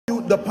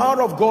the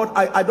power of God,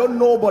 I don't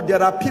know, but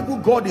there are people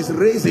God is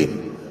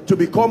raising to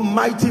become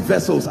mighty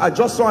vessels. I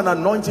just saw an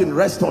anointing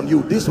rest on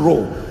you, this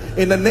row.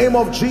 In the name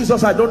of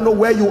Jesus, I don't know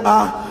where you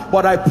are,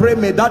 but I pray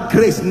may that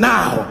grace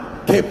now,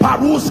 let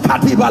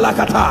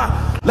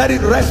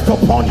it rest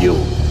upon you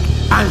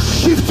and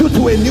shift you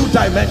to a new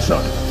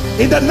dimension.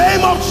 In the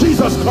name of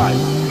Jesus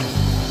Christ.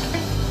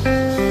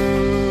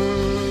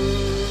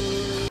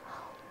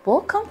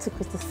 Welcome to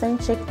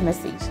Christocentric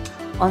Message.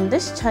 On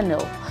this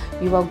channel,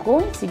 you are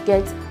going to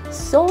get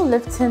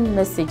soul-lifting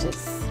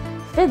messages,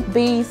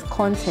 faith-based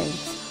content,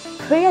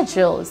 prayer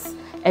drills,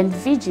 and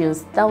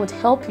videos that would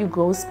help you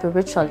grow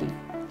spiritually.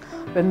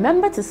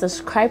 Remember to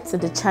subscribe to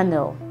the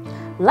channel,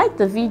 like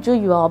the video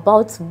you are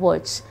about to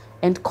watch,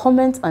 and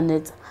comment on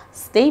it.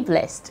 Stay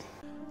blessed.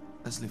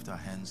 Let's lift our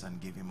hands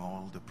and give him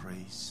all the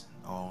praise,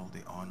 all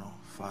the honor.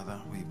 Father,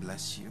 we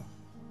bless you.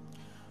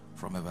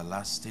 From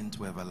everlasting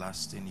to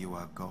everlasting, you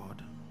are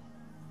God.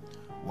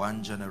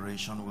 One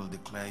generation will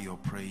declare your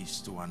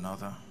praise to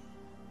another.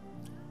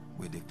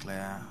 We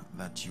declare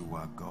that you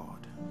are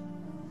God.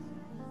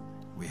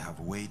 We have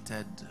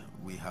waited,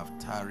 we have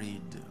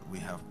tarried, we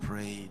have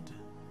prayed.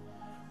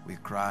 We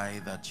cry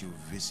that you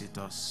visit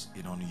us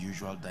in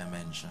unusual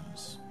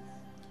dimensions.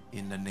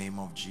 In the name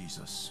of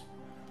Jesus,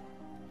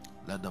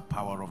 let the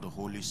power of the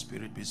Holy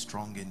Spirit be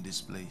strong in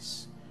this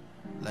place.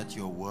 Let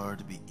your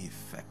word be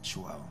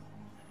effectual,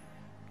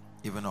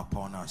 even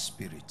upon our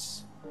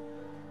spirits.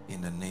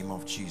 In the name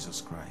of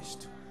Jesus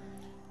Christ.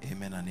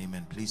 Amen and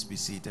amen. Please be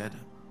seated.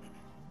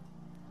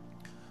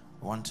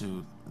 I want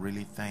to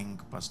really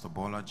thank Pastor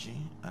Bolaji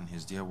and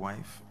his dear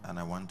wife, and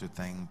I want to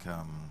thank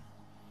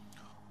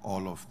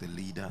all of the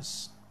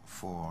leaders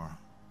for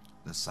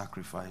the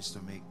sacrifice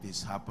to make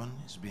this happen.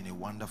 It's been a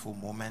wonderful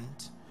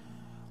moment,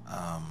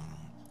 a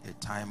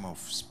time of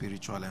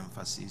spiritual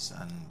emphasis,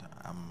 and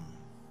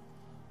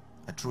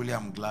I truly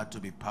am glad to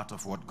be part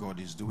of what God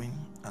is doing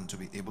and to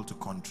be able to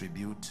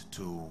contribute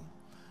to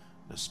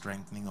the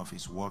strengthening of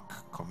his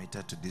work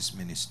committed to this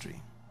ministry.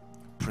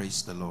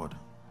 Praise the Lord.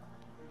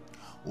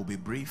 We'll be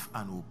brief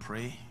and we'll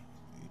pray.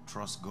 We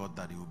trust God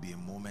that it will be a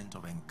moment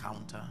of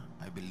encounter.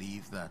 I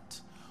believe that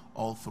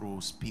all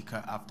through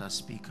speaker after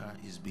speaker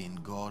is being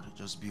God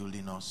just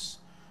building us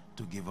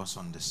to give us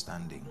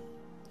understanding.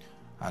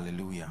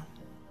 Hallelujah.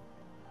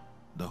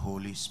 The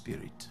Holy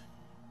Spirit.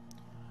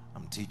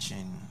 I'm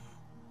teaching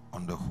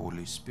on the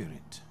Holy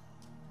Spirit.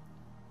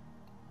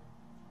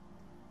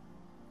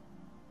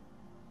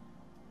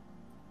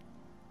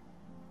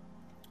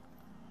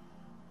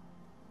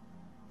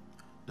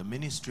 The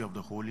ministry of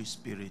the Holy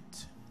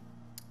Spirit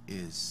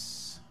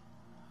is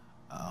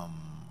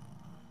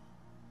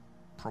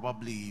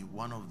probably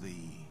one of the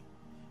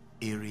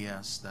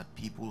areas that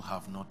people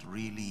have not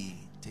really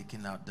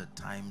taken out the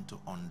time to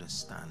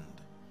understand,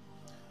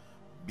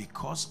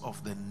 because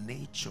of the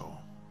nature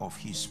of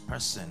his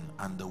person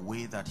and the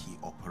way that he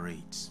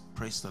operates.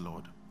 Praise the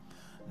Lord.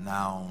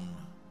 Now,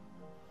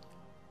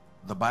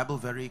 the Bible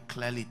very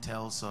clearly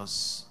tells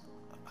us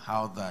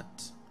how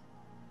that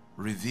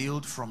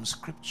revealed from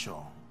Scripture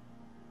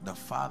the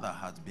Father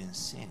has been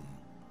seen,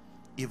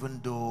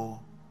 even though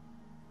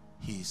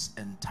his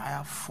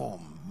entire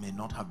form may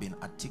not have been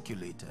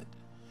articulated.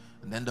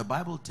 And then the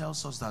Bible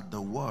tells us that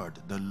the Word,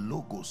 the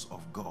Logos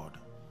of God,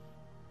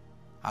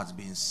 has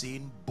been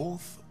seen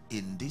both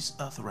in this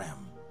earth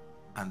realm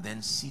and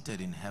then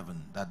seated in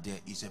heaven, that there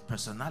is a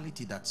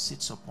personality that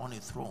sits upon a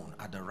throne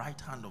at the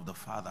right hand of the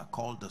Father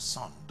called the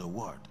Son, the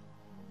Word.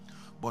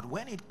 But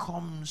when it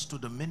comes to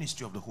the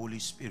ministry of the Holy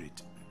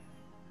Spirit,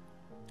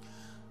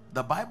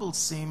 the Bible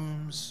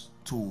seems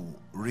to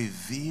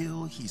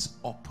reveal his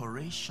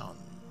operation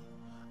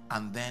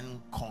and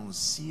then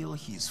conceal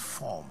his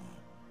form.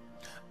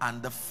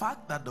 And the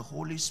fact that the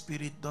Holy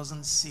Spirit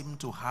doesn't seem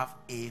to have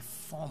a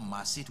form,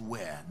 as it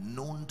were,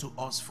 known to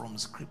us from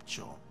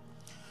Scripture,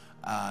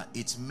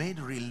 it's made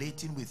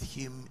relating with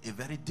him a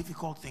very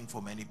difficult thing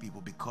for many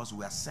people, because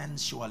we are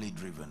sensually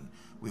driven.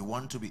 We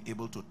want to be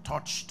able to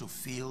touch, to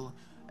feel,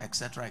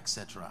 etc.,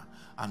 etc.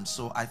 And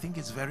so I think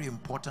it's very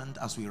important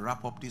as we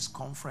wrap up this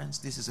conference.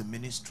 This is a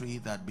ministry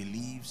that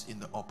believes in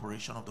the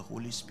operation of the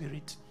Holy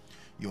Spirit.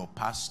 Your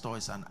pastor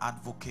is an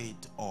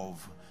advocate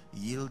of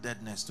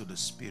yieldedness to the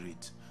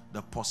Spirit.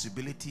 The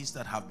possibilities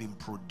that have been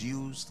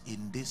produced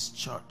in this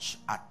church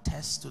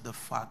attest to the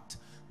fact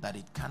that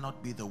it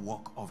cannot be the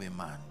work of a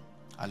man.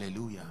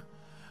 Hallelujah.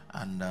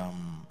 And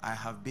I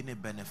have been a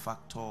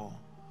benefactor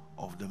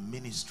of the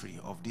ministry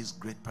of this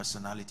great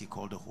personality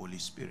called the Holy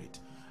Spirit.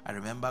 I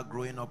remember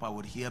growing up, I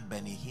would hear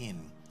Benny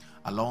Hinn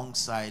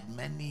alongside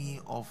many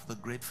of the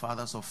great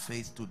fathers of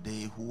faith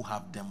today who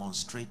have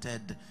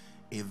demonstrated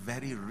a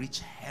very rich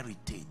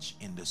heritage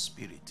in the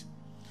Spirit.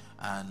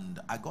 And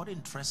I got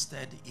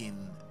interested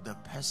in the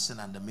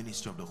person and the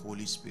ministry of the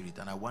Holy Spirit,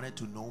 and I wanted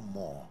to know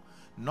more,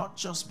 not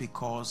just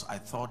because I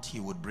thought he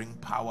would bring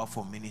power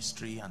for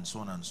ministry and so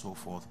on and so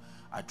forth.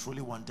 I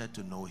truly wanted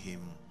to know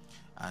him.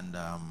 And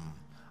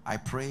I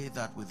pray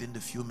that within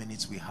the few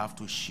minutes we have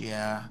to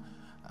share,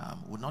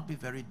 will not be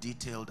very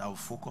detailed. I'll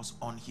focus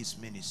on his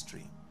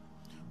ministry.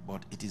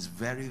 but it is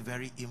very,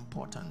 very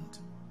important.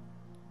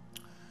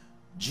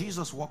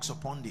 Jesus walks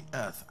upon the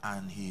earth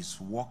and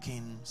he's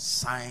walking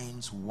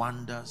signs,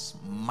 wonders,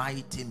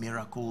 mighty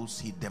miracles.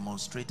 He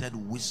demonstrated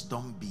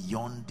wisdom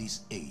beyond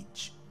this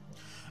age.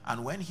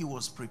 And when he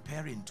was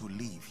preparing to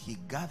leave, he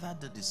gathered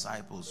the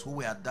disciples who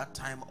were at that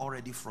time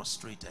already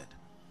frustrated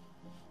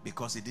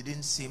because it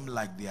didn't seem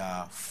like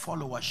their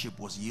followership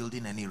was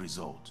yielding any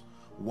result.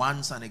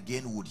 Once and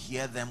again would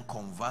hear them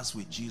converse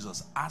with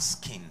Jesus,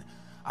 asking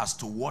as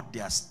to what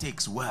their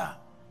stakes were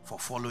for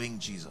following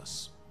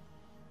Jesus.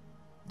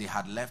 They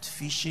had left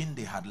fishing,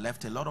 they had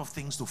left a lot of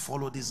things to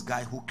follow this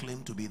guy who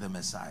claimed to be the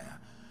Messiah.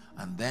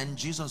 And then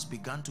Jesus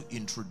began to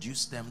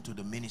introduce them to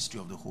the ministry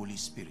of the Holy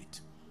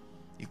Spirit.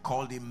 He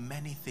called him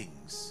many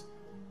things.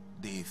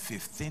 The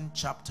 15th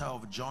chapter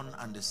of John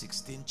and the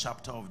 16th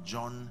chapter of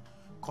John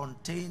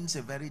contains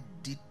a very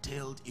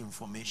detailed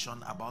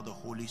information about the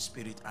Holy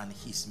Spirit and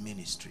his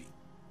ministry.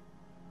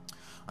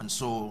 And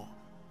so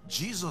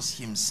Jesus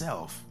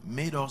himself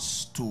made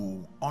us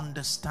to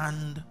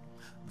understand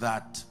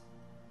that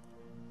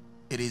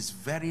it is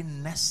very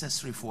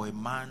necessary for a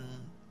man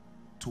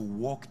to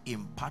walk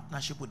in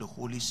partnership with the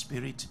Holy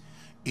Spirit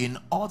in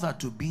order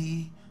to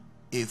be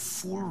a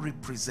full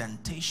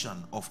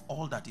representation of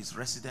all that is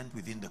resident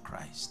within the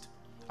Christ.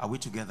 Are we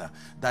together?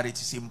 That it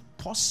is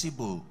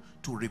impossible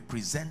to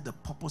represent the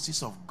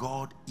purposes of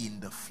God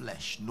in the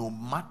flesh, no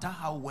matter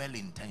how well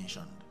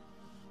intentioned.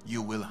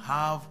 You will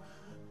have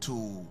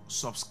to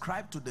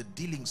subscribe to the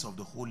dealings of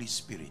the Holy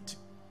Spirit.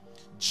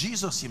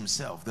 Jesus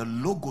himself, the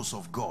Logos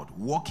of God,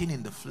 walking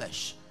in the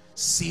flesh,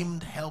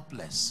 seemed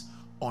helpless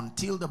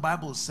until the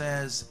Bible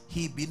says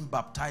he being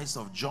baptized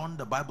of John,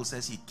 the Bible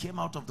says he came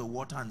out of the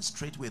water and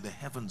straightway the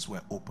heavens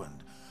were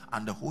opened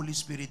and the Holy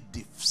Spirit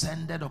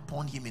descended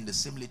upon him in the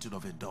similitude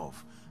of a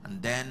dove.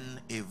 And then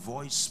a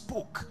voice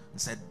spoke and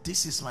said,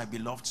 "This is my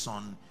beloved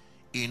Son,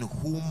 in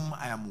whom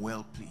I am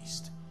well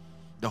pleased."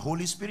 The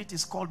Holy Spirit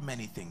is called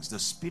many things. The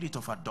Spirit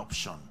of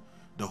adoption.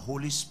 The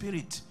Holy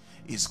Spirit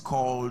is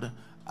called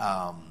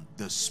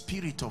the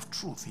Spirit of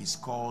truth. He's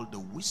called the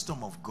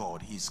wisdom of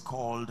God. He's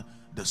called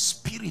the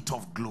Spirit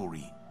of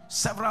glory.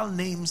 Several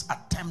names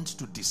attempt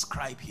to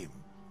describe him.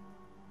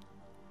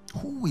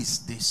 Who is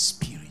this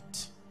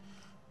Spirit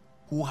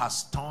who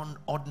has turned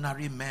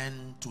ordinary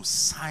men to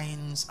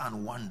signs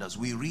and wonders?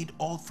 We read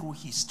all through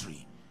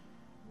history.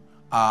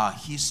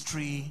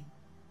 History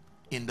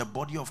in the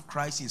body of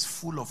Christ is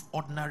full of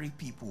ordinary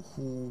people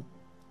who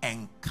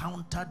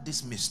encountered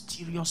this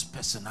mysterious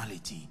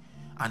personality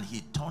and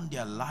he turned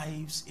their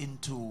lives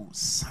into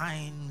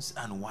signs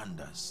and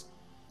wonders.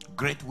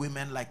 Great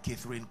women like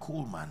Catherine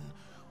Kuhlman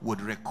would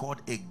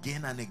record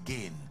again and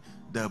again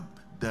the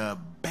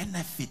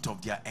benefit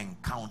of their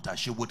encounter.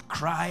 She would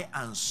cry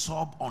and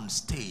sob on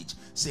stage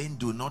saying,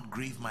 "Do not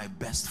grieve my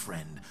best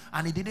friend."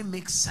 And it didn't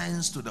make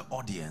sense to the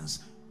audience.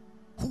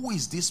 Who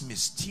is this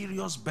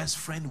mysterious best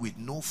friend with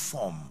no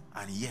form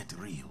and yet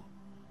real?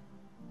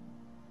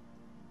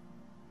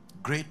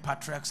 Great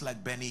patriarchs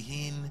like Benny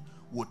Hinn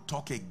would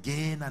talk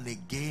again and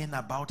again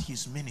about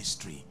his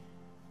ministry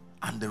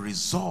and the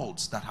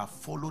results that have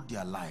followed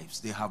their lives.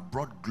 They have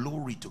brought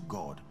glory to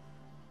God.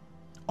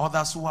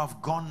 Others who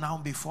have gone now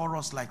before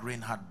us like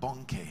Reinhard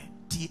Bonnke,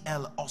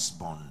 T.L.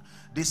 Osborne,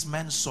 these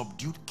men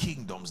subdued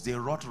kingdoms. They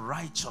wrought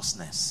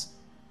righteousness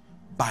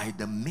by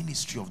the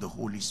ministry of the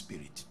Holy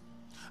Spirit.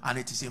 And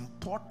it is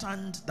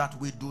important that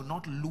we do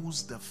not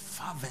lose the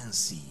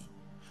fervency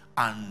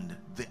and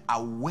the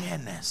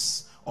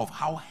awareness of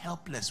how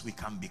helpless we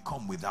can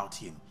become without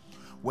him.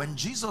 When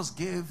Jesus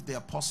gave the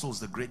apostles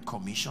the Great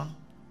Commission,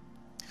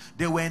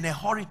 they were in a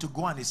hurry to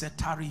go and he said,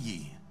 "Tarry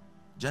ye.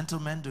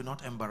 Gentlemen, do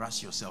not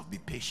embarrass yourself. Be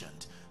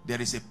patient.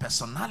 There is a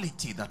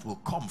personality that will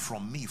come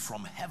from me,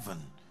 from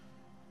heaven."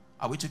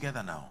 Are we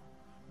together now?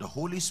 The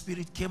Holy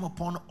Spirit came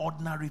upon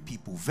ordinary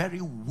people,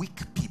 very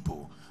weak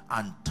people,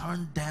 and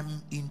turned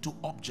them into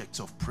objects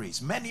of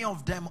praise. Many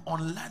of them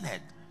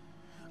unlearned.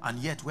 And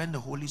yet when the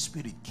Holy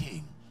Spirit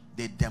came,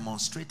 they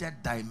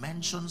demonstrated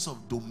dimensions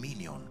of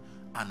dominion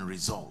and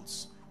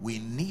results. We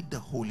need the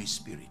Holy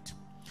Spirit.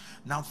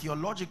 Now,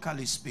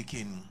 theologically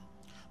speaking,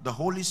 the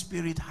Holy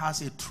Spirit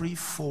has a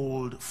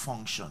threefold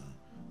function.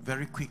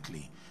 Very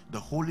quickly, the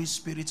Holy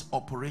Spirit's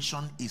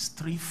operation is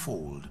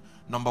threefold.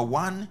 Number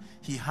one,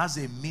 he has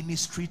a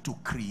ministry to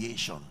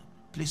creation.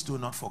 Please do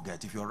not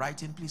forget. If you're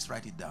writing, please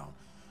write it down.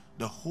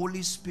 The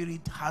Holy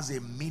Spirit has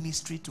a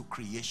ministry to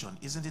creation.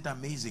 Isn't it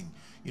amazing?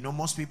 You know,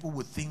 most people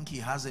would think he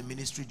has a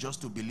ministry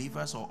just to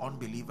believers or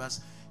unbelievers.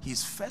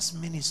 His first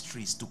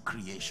ministry is to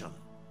creation.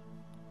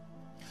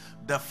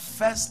 The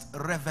first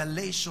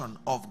revelation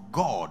of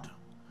God,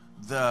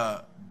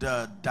 the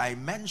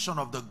dimension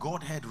of the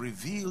Godhead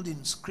revealed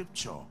in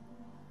Scripture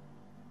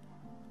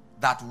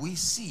that we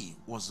see,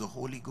 was the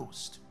Holy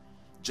Ghost.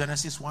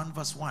 Genesis 1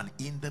 verse 1,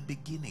 in the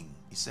beginning,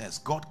 it says,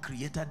 God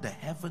created the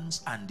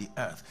heavens and the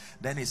earth.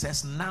 Then it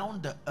says, now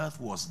the earth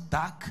was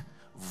dark,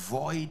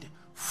 void,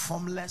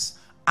 formless,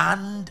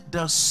 and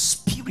the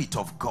Spirit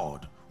of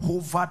God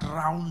hovered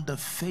round the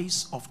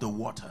face of the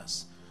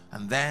waters.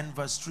 And then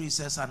verse 3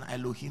 says, and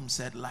Elohim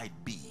said, light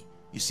be.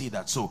 You see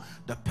that? So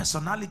the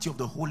personality of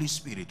the Holy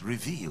Spirit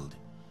revealed.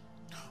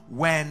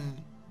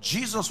 When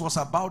Jesus was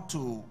about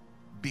to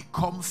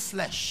become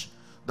flesh,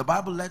 the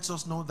Bible lets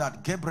us know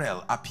that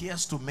Gabriel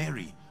appears to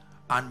Mary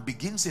and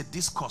begins a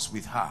discourse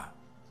with her.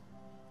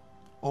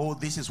 Oh,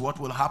 this is what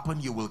will happen.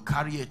 You will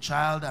carry a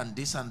child, and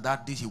this and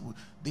that,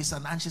 this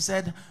and she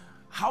said,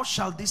 how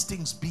shall these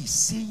things be,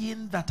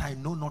 seeing that I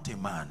know not a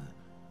man?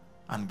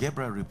 And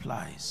Gabriel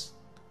replies,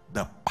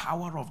 the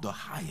power of the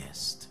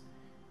highest.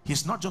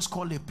 He's not just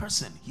called a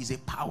person, he's a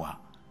power.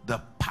 The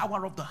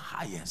power of the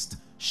highest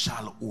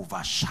shall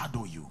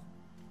overshadow you.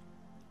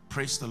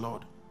 Praise the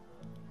Lord.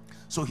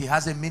 So he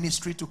has a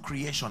ministry to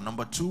creation.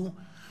 Number 2,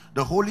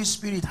 the Holy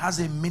Spirit has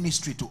a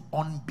ministry to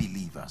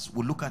unbelievers.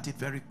 We'll look at it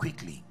very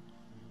quickly.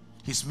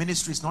 His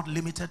ministry is not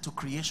limited to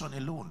creation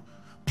alone.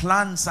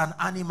 Plants and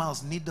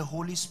animals need the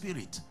Holy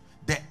Spirit.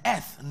 The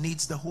earth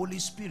needs the Holy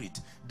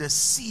Spirit. The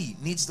sea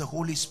needs the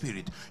Holy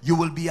Spirit. You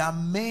will be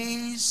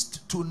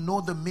amazed to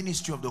know the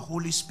ministry of the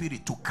Holy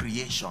Spirit to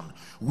creation.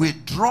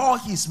 Withdraw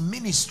his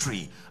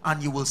ministry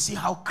and you will see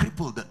how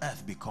crippled the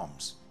earth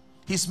becomes.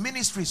 His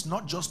ministry is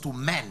not just to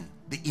men,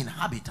 the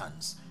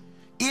inhabitants.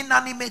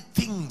 Inanimate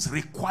things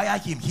require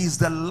him. He is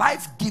the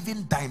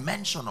life-giving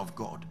dimension of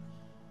God.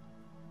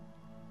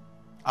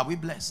 Are we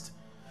blessed?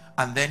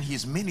 And then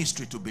his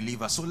ministry to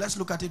believers. So let's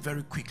look at it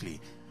very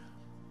quickly.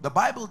 The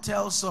Bible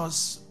tells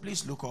us,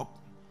 please look up.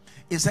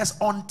 It says,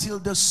 until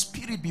the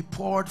Spirit be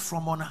poured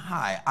from on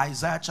high.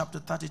 Isaiah chapter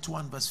 32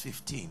 and verse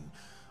 15.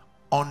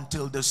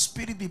 Until the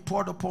Spirit be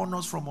poured upon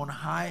us from on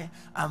high.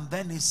 And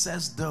then it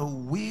says, the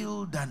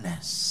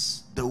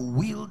wilderness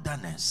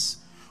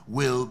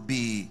will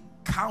be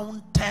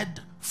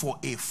counted for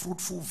a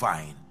fruitful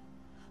vine.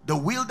 The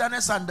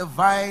wilderness and the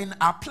vine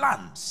are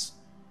plants,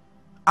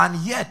 and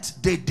yet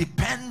they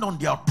depend on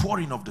the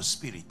outpouring of the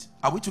Spirit.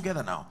 Are we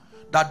together now?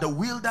 That the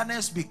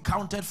wilderness be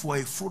counted for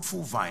a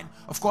fruitful vine.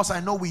 Of course, I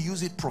know we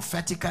use it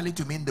prophetically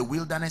to mean the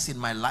wilderness in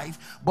my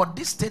life, but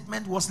this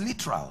statement was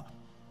literal.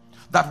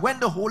 That when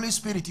the Holy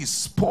Spirit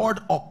is poured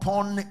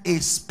upon a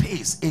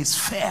space, a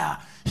sphere,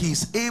 he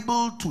is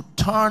able to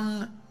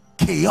turn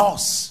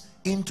chaos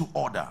into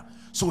order.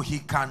 So he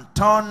can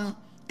turn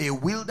a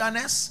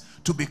wilderness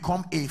to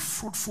become a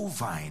fruitful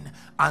vine,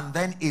 and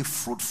then a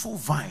fruitful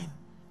vine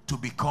to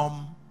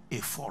become a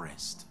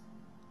forest.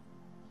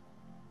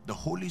 The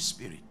Holy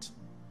Spirit.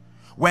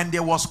 When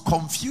there was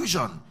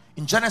confusion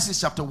in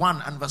Genesis chapter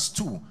 1 and verse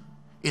 2,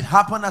 it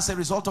happened as a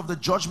result of the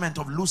judgment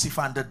of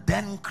Lucifer and the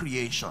then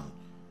creation.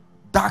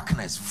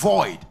 Darkness,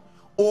 void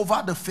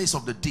over the face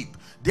of the deep.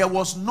 There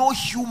was no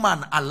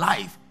human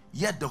alive,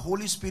 yet the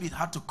Holy Spirit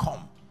had to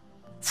come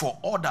for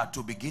order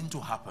to begin to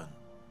happen.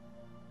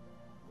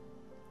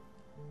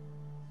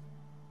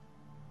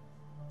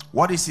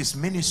 What is his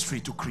ministry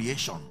to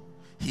creation?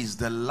 He's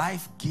the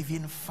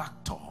life-giving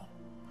factor.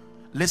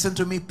 Listen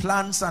to me,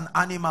 plants and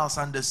animals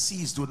and the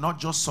seas do not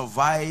just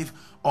survive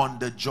on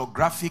the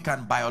geographic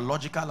and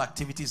biological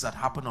activities that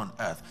happen on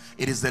earth.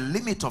 It is the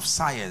limit of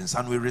science,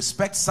 and we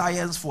respect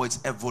science for its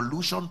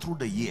evolution through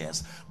the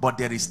years, but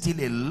there is still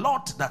a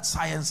lot that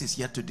science is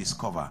yet to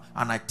discover.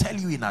 And I tell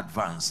you in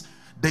advance,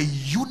 the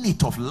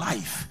unit of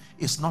life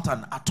is not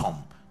an atom.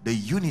 The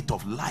unit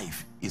of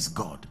life is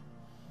God.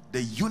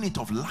 The unit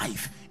of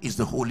life is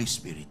the Holy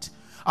Spirit.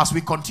 As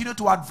we continue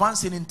to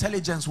advance in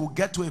intelligence, we'll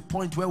get to a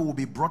point where we'll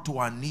be brought to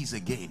our knees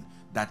again.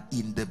 That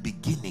in the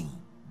beginning,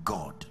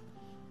 God.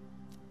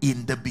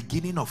 In the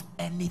beginning of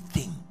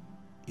anything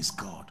is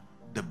God.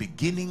 The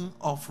beginning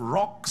of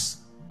rocks,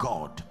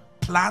 God.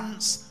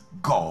 Plants,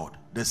 God.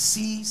 The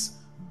seas,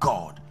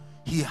 God.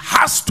 He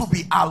has to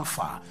be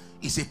Alpha.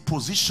 It's a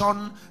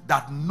position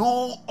that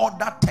no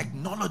other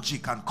technology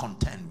can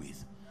contend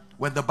with.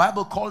 When the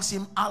Bible calls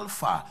him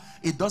Alpha,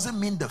 it doesn't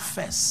mean the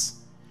first.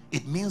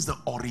 It means the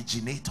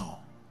originator.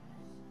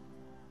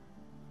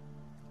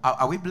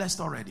 Are we blessed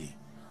already?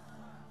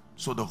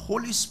 So the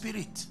Holy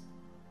Spirit,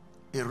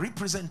 a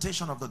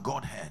representation of the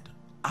Godhead,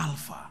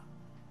 Alpha.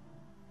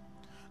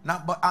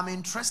 Now, but I'm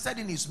interested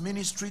in his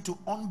ministry to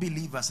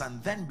unbelievers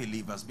and then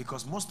believers,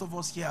 because most of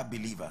us here are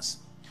believers.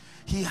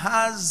 He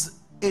has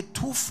a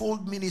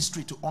twofold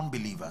ministry to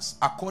unbelievers.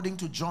 According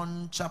to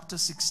John chapter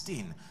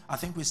 16, I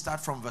think we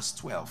start from verse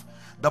 12.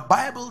 The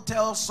Bible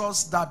tells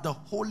us that the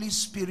Holy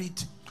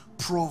Spirit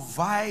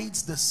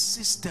provides the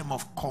system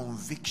of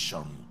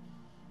conviction.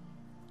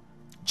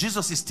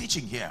 Jesus is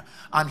teaching here,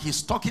 and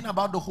he's talking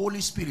about the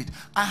Holy Spirit.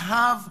 I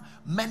have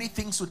many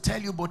things to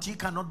tell you, but ye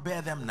cannot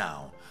bear them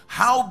now.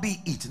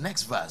 Howbeit,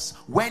 next verse,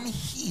 when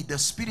he, the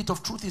Spirit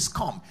of truth, is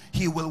come,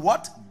 he will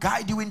what?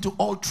 Guide you into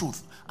all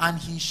truth. And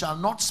he shall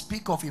not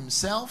speak of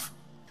himself,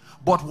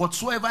 but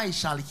whatsoever he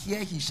shall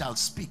hear, he shall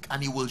speak,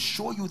 and he will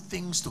show you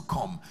things to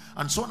come,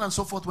 and so on and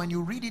so forth. When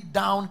you read it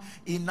down,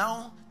 he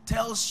now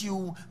tells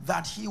you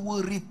that he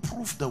will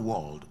reprove the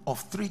world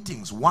of three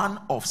things: one,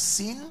 of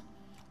sin,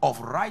 of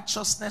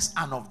righteousness,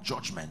 and of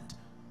judgment.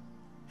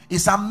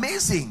 It's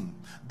amazing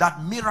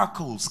that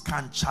miracles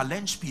can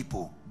challenge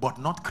people but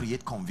not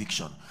create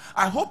conviction.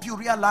 I hope you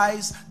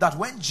realize that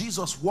when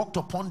Jesus walked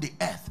upon the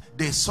earth,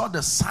 they saw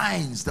the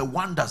signs, the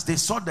wonders. They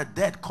saw the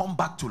dead come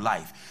back to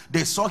life.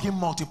 They saw him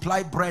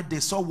multiply bread. They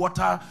saw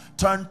water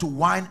turn to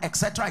wine,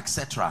 etc.,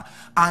 etc.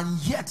 And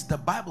yet the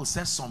Bible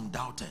says some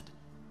doubted.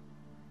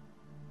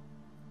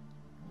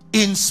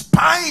 In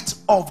spite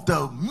of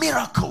the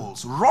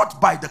miracles wrought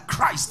by the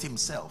Christ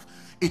himself,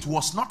 it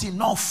was not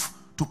enough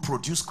to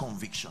produce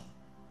conviction.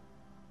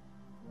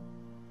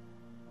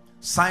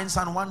 Signs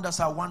and wonders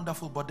are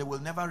wonderful, but they will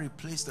never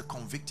replace the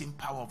convicting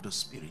power of the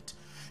Spirit.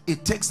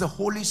 It takes the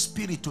Holy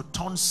Spirit to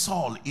turn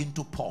Saul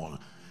into Paul.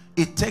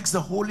 It takes the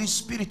Holy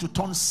Spirit to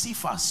turn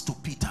Cephas to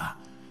Peter.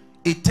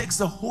 It takes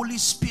the Holy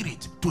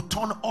Spirit to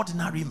turn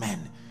ordinary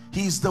men.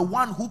 He is the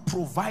one who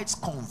provides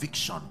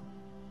conviction.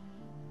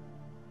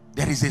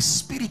 There is a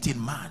spirit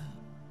in man.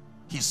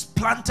 He's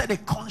planted a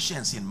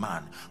conscience in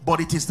man, but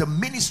it is the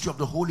ministry of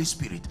the Holy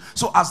Spirit.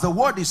 So as the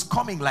word is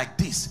coming like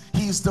this,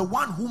 he is the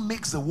one who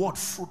makes the word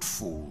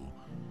fruitful.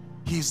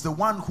 He is the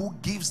one who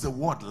gives the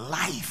word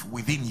life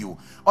within you.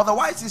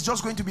 Otherwise, it's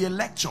just going to be a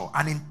lecture,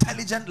 an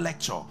intelligent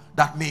lecture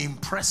that may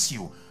impress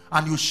you,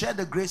 and you share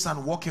the grace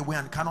and walk away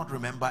and cannot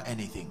remember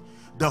anything.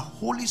 The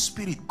Holy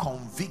Spirit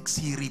convicts,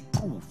 he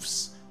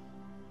reproves.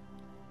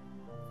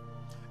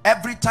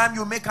 Every time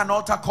you make an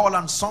altar call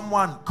and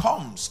someone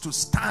comes to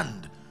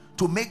stand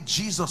to make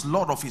Jesus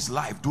Lord of his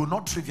life, do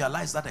not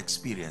trivialize that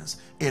experience.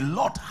 A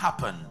lot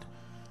happened.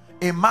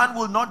 A man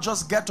will not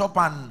just get up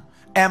and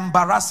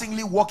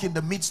embarrassingly walk in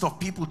the midst of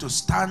people to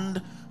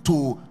stand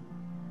to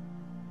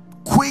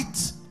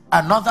quit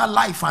another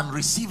life and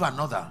receive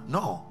another.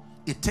 No,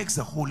 it takes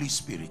the Holy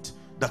Spirit,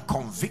 the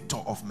convictor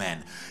of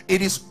men.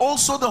 It is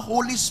also the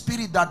Holy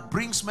Spirit that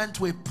brings men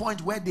to a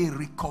point where they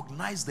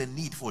recognize the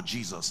need for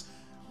Jesus.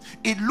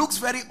 It looks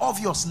very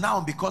obvious now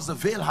because the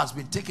veil has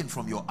been taken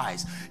from your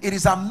eyes. It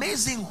is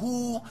amazing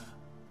who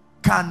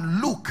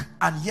can look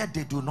and yet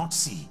they do not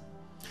see.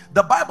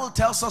 The Bible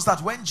tells us that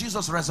when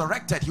Jesus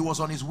resurrected, he was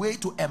on his way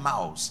to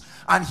Emmaus,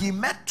 and he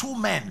met two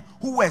men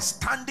who were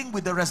standing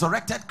with the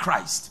resurrected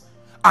Christ,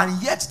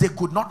 and yet they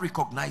could not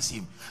recognize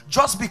him.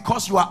 Just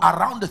because you are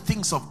around the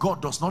things of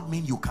God does not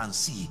mean you can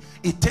see.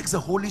 It takes the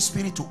Holy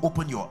Spirit to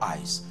open your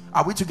eyes.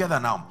 Are we together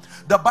now?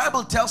 The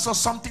Bible tells us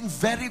something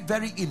very,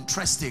 very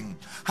interesting.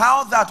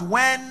 How that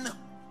when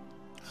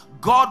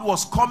God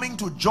was coming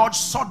to judge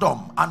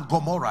Sodom and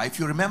Gomorrah, if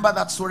you remember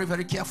that story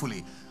very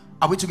carefully.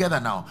 Are we together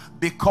now?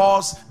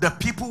 Because the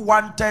people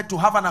wanted to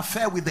have an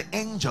affair with the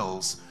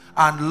angels,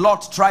 and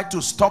Lot tried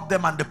to stop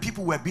them, and the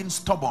people were being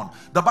stubborn.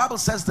 The Bible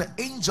says the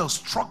angels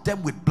struck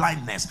them with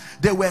blindness.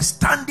 They were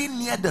standing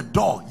near the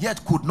door,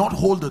 yet could not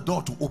hold the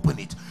door to open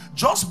it.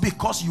 Just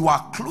because you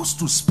are close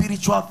to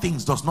spiritual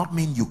things does not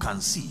mean you can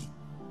see.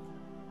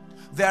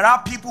 There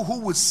are people who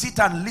would sit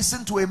and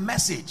listen to a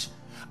message,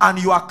 and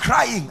you are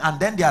crying, and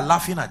then they are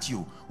laughing at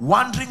you,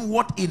 wondering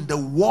what in the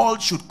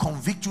world should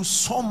convict you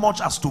so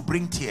much as to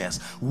bring tears.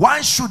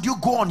 Why should you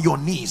go on your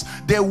knees?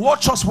 They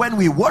watch us when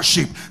we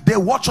worship. They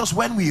watch us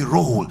when we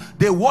roll.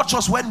 They watch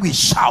us when we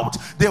shout.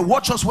 They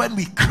watch us when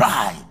we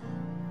cry.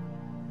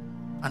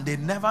 And they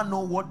never know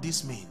what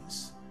this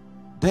means.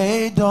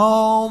 They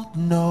don't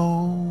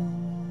know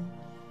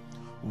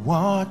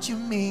what you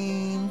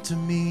mean to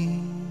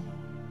me.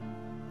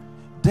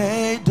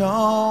 They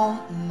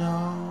don't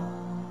know.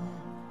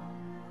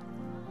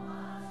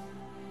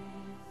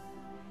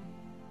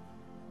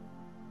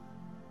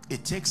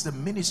 It takes the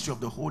ministry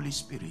of the Holy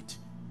Spirit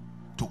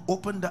to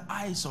open the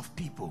eyes of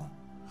people.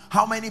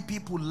 How many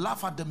people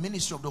laugh at the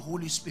ministry of the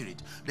Holy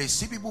Spirit? They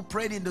see people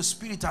praying in the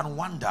Spirit and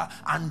wonder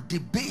and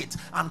debate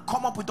and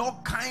come up with all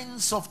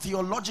kinds of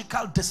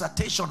theological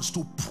dissertations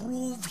to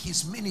prove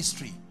his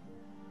ministry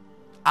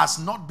as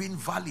not being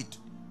valid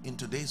in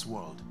today's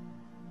world.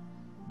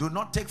 Do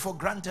not take for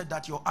granted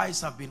that your eyes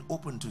have been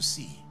opened to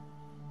see.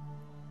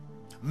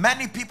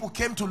 Many people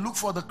came to look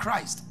for the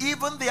Christ,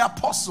 even the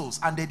apostles,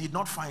 and they did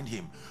not find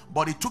him.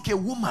 But it took a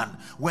woman,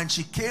 when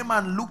she came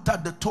and looked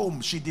at the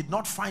tomb, she did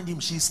not find him.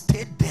 She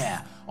stayed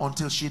there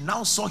until she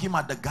now saw him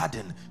at the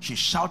garden. She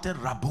shouted,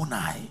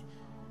 "Rabboni,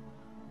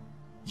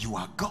 you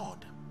are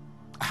God.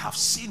 I have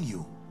seen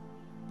you."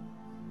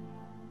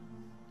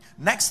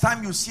 Next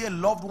time you see a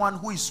loved one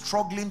who is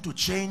struggling to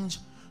change,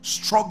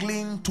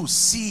 struggling to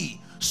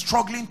see,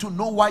 struggling to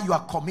know why you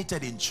are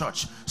committed in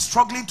church,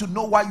 struggling to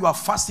know why you are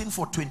fasting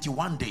for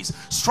 21 days,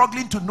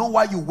 struggling to know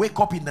why you wake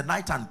up in the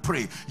night and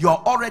pray. You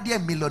are already a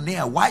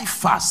millionaire, why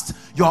fast?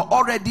 You are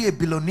already a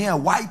billionaire,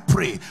 why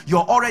pray? You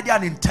are already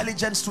an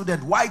intelligent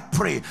student, why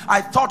pray? I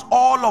thought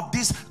all of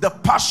this, the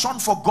passion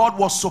for God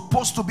was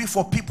supposed to be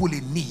for people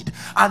in need,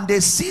 and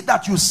they see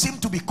that you seem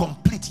to be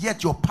complete,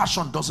 yet your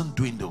passion doesn't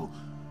dwindle.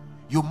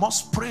 You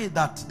must pray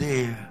that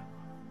the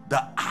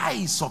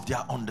eyes of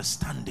their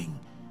understanding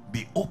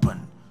be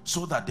open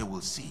so that they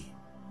will see.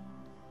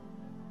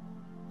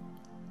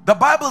 The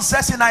Bible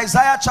says in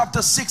Isaiah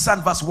chapter 6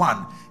 and verse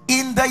 1,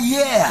 in the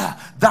year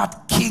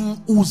that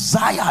King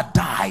Uzziah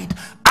died,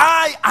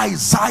 I,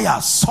 Isaiah,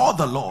 saw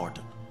the Lord.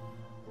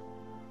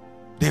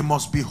 They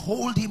must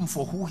behold him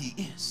for who he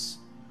is.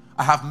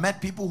 I have met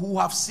people who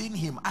have seen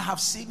him. I have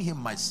seen him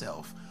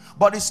myself.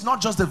 But it's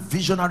not just a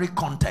visionary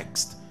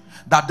context.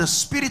 That the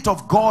Spirit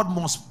of God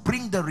must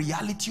bring the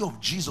reality of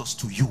Jesus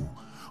to you.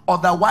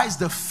 Otherwise,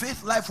 the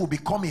faith life will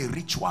become a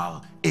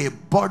ritual, a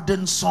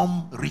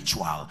burdensome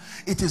ritual.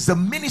 It is the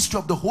ministry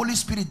of the Holy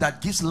Spirit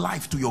that gives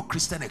life to your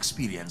Christian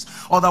experience.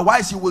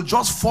 Otherwise, you will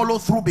just follow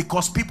through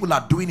because people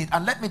are doing it.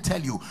 And let me tell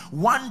you,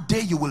 one day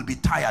you will be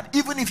tired,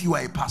 even if you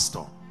are a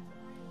pastor.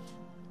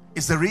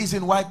 It's the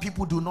reason why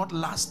people do not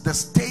last. The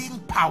staying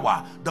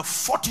power, the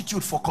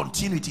fortitude for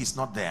continuity is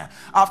not there.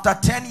 After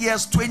 10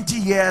 years, 20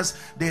 years,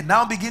 they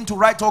now begin to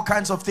write all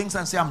kinds of things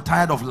and say, I'm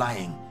tired of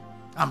lying.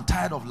 I'm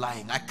tired of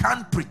lying. I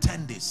can't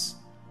pretend this.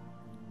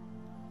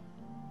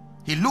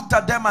 He looked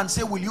at them and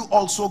said, will you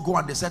also go?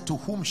 And they said, to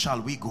whom shall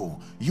we go?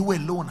 You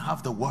alone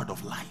have the word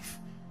of life.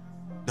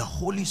 The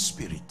Holy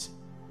Spirit.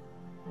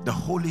 The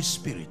Holy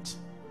Spirit.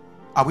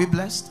 Are we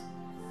blessed?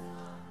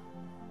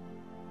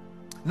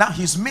 Now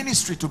his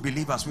ministry to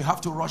believers, we have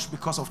to rush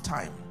because of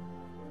time.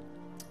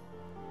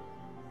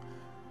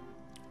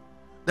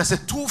 There's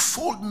a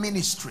twofold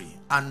ministry,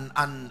 and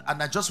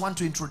I just want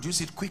to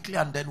introduce it quickly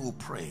and then we'll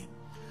pray.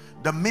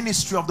 The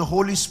ministry of the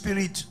Holy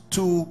Spirit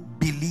to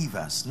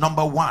believers.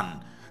 Number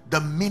one,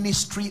 the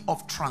ministry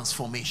of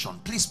transformation.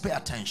 Please pay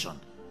attention.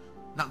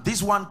 Now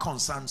this one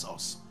concerns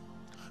us.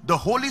 The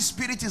Holy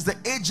Spirit is the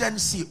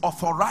agency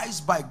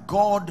authorized by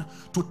God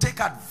to take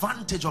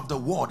advantage of the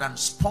word and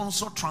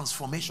sponsor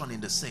transformation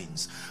in the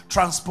saints.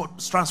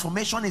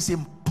 Transformation is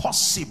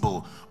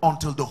impossible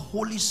until the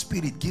Holy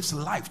Spirit gives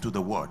life to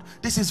the word.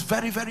 This is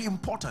very, very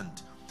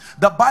important.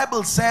 The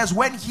Bible says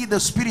when he, the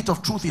Spirit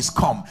of truth, is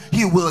come,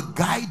 he will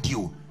guide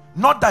you,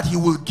 not that he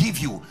will give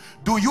you.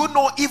 Do you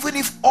know, even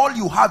if all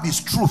you have is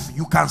truth,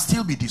 you can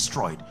still be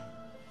destroyed?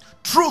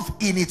 Truth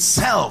in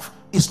itself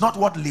is not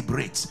what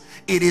liberates.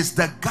 It is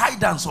the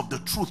guidance of the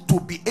truth to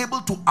be able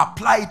to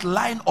apply it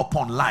line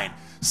upon line.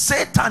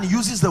 Satan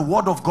uses the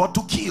word of God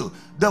to kill.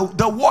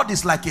 The word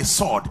is like a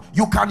sword.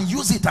 You can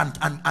use it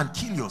and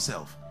kill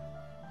yourself.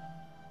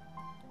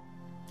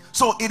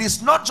 So it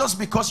is not just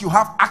because you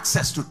have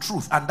access to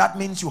truth and that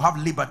means you have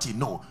liberty.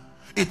 No,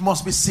 it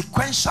must be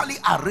sequentially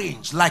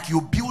arranged like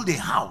you build a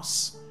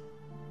house.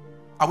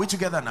 Are we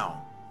together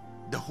now?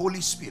 The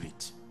Holy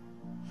Spirit.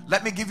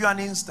 Let me give you an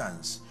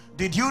instance.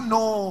 Did you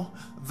know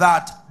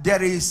that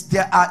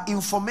there are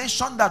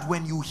information that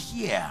when you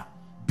hear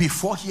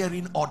before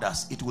hearing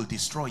others, it will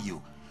destroy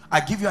you? I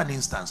give you an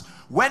instance.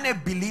 When a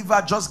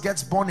believer just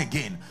gets born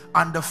again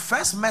and the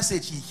first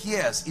message he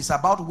hears is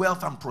about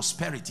wealth and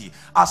prosperity,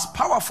 as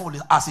powerful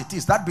as it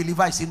is, that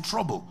believer is in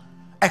trouble,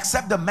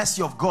 except the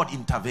mercy of God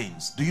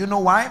intervenes. Do you know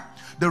why?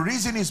 The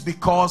reason is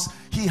because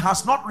he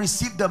has not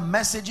received the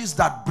messages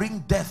that bring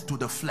death to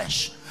the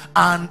flesh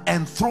and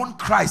enthrone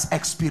Christ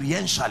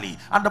experientially.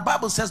 And the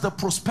Bible says the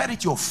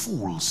prosperity of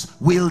fools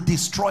will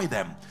destroy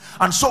them.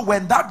 And so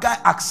when that guy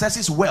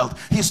accesses wealth,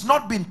 he's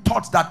not been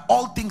taught that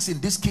all things in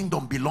this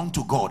kingdom belong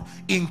to God,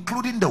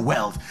 including the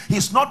wealth.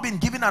 He's not been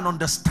given an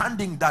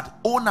understanding that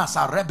owners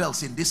are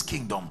rebels in this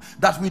kingdom,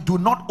 that we do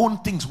not own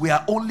things, we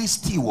are only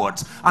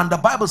stewards. And the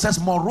Bible says,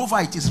 moreover,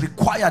 it is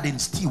required in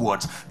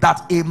stewards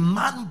that a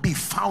man be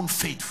found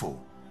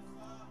faithful.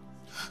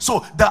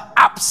 So the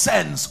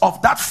absence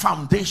of that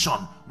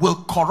foundation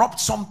will corrupt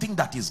something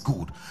that is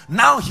good.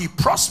 Now he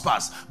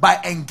prospers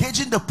by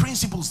engaging the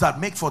principles that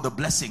make for the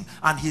blessing,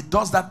 and he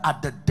does that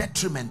at the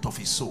detriment of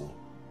his soul.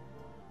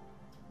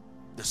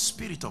 The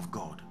Spirit of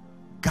God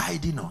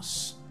guiding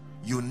us.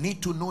 You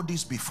need to know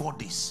this before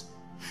this.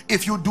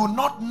 If you do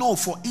not know,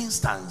 for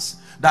instance,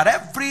 that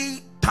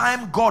every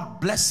time God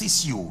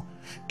blesses you,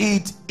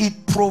 it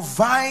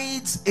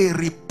provides a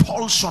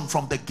repulsion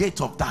from the gate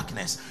of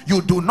darkness.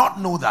 You do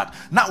not know that.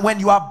 Now when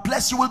you are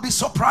blessed, you will be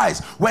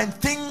surprised. When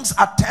things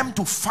attempt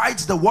to fight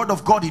the word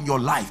of God in your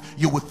life,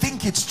 you will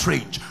think it's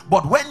strange.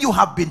 But when you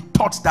have been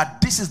taught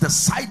that this is the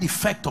side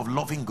effect of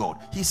loving God,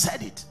 he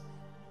said it.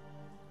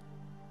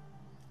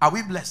 Are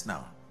we blessed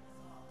now?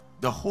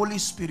 The Holy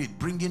Spirit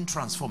bringing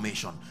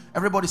transformation.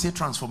 Everybody say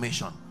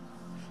transformation.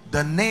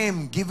 The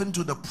name given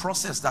to the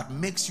process that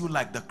makes you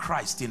like the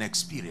Christ in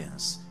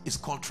experience is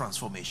called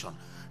transformation.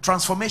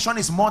 Transformation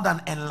is more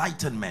than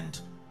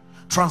enlightenment.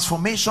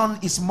 Transformation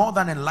is more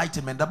than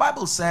enlightenment. The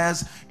Bible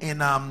says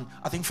in I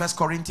think 1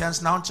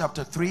 Corinthians now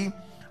chapter 3,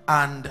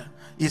 and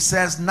it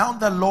says, now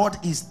the Lord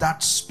is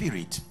that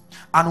Spirit,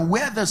 and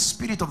where the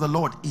Spirit of the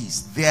Lord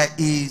is, there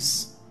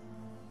is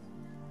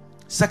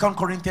 2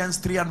 Corinthians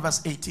 3 and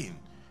verse 18.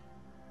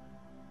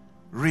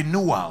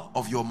 Renewal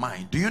of your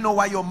mind. Do you know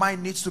why your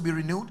mind needs to be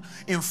renewed?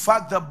 In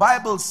fact, the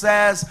Bible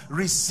says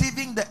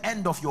receiving the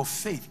end of your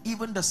faith,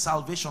 even the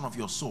salvation of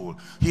your soul.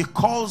 He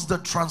calls the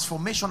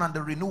transformation and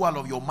the renewal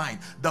of your mind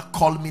the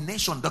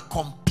culmination, the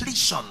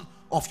completion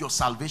of your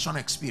salvation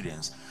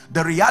experience.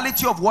 The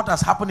reality of what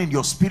has happened in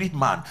your spirit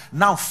man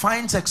now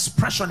finds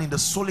expression in the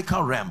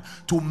soulical realm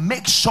to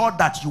make sure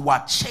that you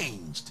are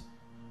changed,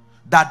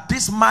 that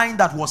this mind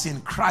that was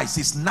in Christ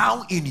is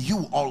now in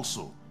you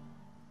also.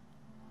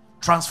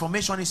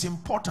 Transformation is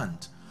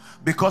important.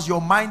 Because your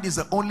mind is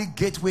the only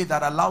gateway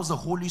that allows the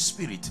Holy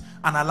Spirit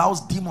and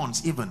allows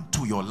demons even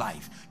to your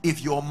life.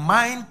 If your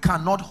mind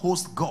cannot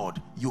host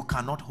God, you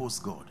cannot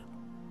host God.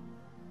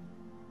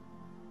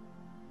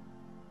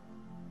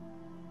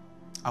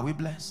 Are we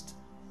blessed?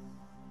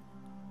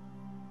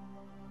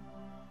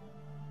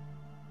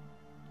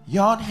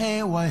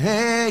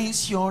 Yod-Heh-Wah-Heh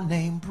is your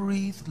name.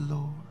 Breathe,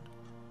 Lord.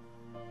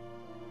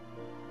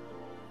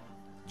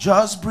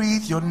 Just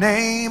breathe your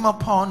name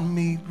upon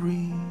me.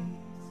 Breathe.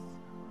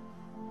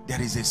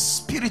 There is a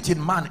spirit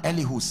in man,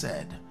 Elihu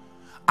said,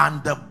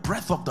 and the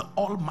breath of the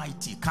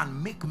Almighty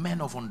can make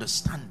men of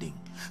understanding.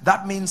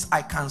 That means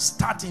I can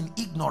start in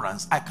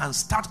ignorance. I can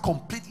start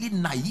completely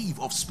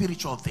naive of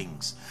spiritual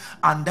things.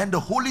 And then the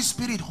Holy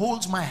Spirit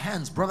holds my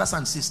hands, brothers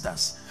and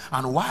sisters.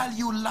 And while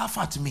you laugh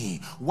at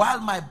me, while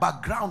my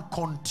background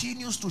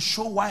continues to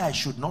show why I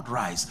should not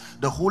rise,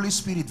 the Holy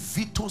Spirit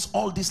vetoes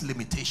all these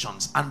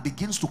limitations and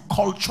begins to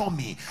culture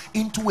me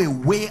into a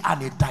way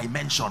and a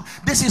dimension.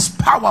 This is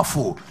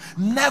powerful.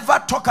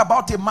 Never talk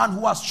about a man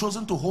who has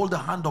chosen to hold the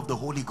hand of the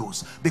Holy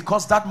Ghost,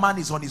 because that man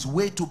is on his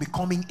way to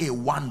becoming a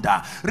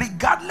wonder,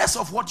 regardless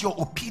of what your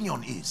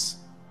opinion is.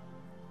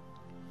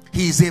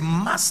 He is a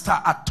master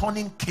at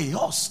turning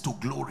chaos to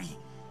glory.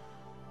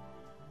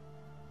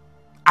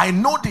 I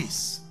know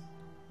this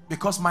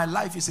because my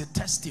life is a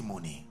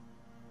testimony.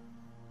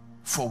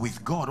 For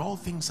with God all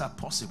things are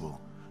possible.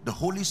 The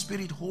Holy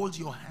Spirit holds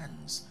your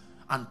hands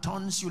and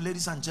turns you,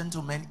 ladies and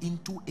gentlemen,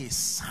 into a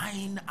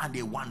sign and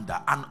a wonder,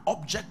 an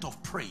object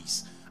of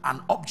praise, an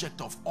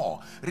object of awe,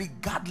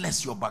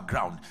 regardless your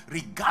background,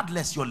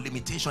 regardless your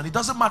limitation. It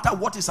doesn't matter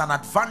what is an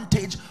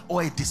advantage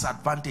or a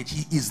disadvantage.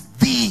 He is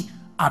the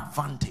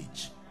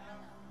advantage.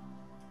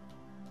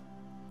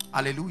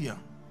 Hallelujah.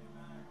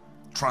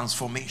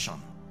 Transformation.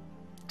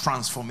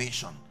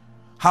 Transformation.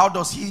 How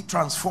does he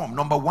transform?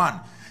 Number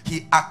one,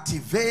 he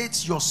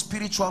activates your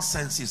spiritual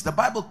senses. The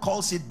Bible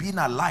calls it being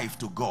alive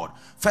to God.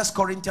 1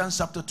 Corinthians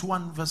chapter 2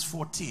 and verse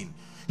 14.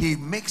 He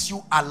makes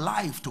you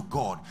alive to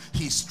God.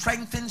 He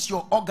strengthens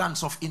your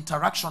organs of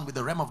interaction with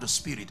the realm of the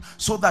Spirit,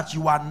 so that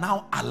you are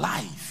now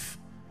alive.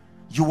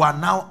 You are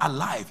now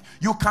alive.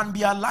 You can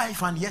be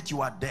alive and yet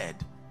you are dead.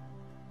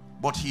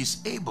 But he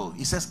is able.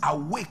 He says,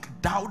 awake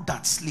thou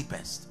that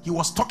sleepest. He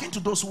was talking to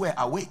those who were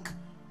awake.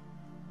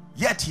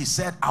 Yet he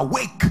said,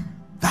 awake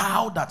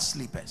thou that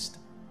sleepest.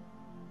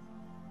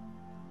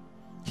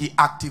 He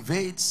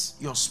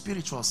activates your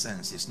spiritual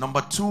senses.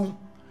 Number two,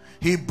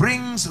 he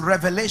brings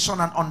revelation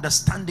and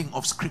understanding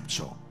of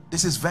scripture.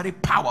 This is very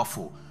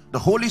powerful. The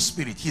Holy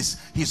Spirit,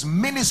 his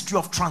ministry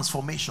of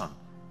transformation.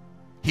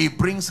 He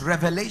brings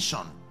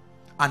revelation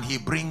and he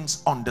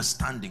brings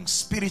understanding,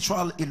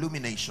 spiritual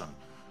illumination.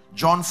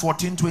 John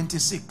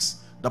 14:26,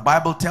 the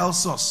Bible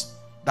tells us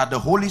that the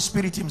Holy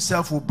Spirit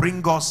himself will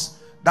bring us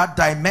that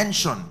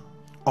dimension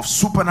of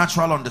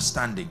supernatural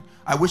understanding.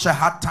 I wish I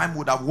had time,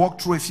 would have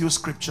walked through a few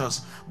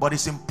scriptures, but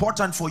it's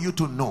important for you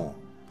to know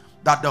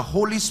that the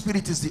Holy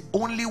Spirit is the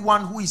only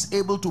one who is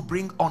able to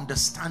bring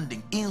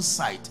understanding,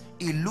 insight,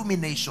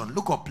 illumination.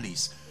 Look up,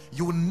 please.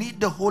 You need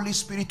the Holy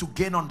Spirit to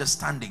gain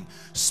understanding.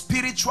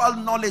 Spiritual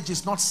knowledge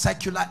is not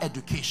secular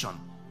education.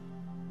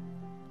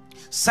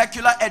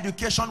 Secular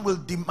education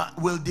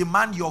will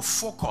demand your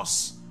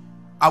focus.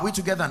 Are we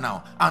together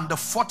now? And the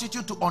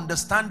fortitude to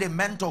understand a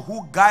mentor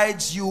who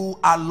guides you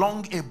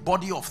along a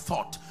body of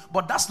thought.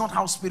 But that's not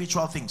how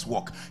spiritual things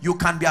work. You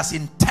can be as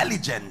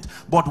intelligent,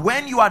 but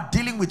when you are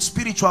dealing with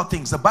spiritual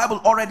things, the Bible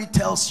already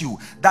tells you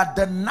that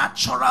the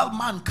natural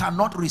man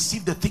cannot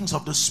receive the things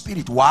of the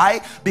Spirit.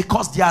 Why?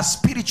 Because they are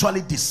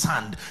spiritually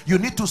discerned. You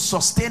need to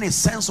sustain a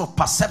sense of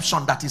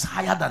perception that is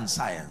higher than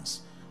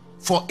science.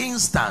 For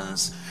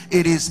instance,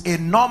 it is a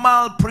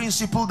normal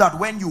principle that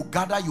when you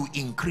gather, you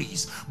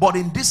increase. But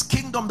in this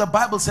kingdom, the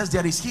Bible says,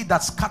 there is he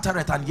that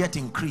scattereth and yet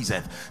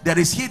increaseth. There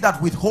is he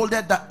that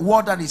withholdeth that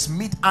word that is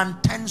meat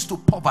and tends to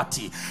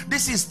poverty.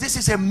 This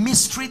is a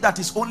mystery that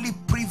is only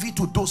privy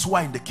to those who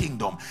are in the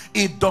kingdom.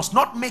 It does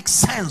not make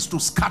sense to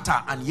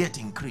scatter and yet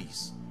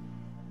increase.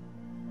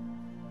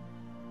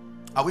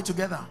 Are we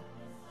together?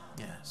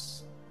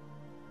 Yes.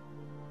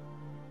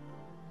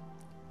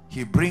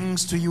 He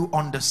brings to you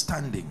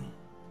understanding.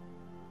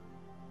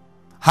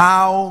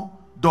 How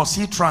does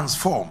he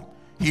transform?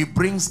 He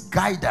brings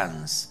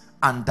guidance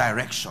and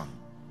direction.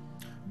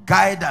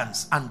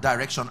 Guidance and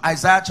direction.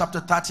 Isaiah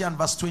chapter 30 and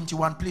verse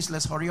 21. Please,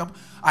 let's hurry up.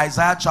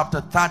 Isaiah chapter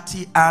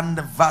 30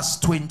 and verse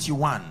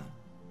 21.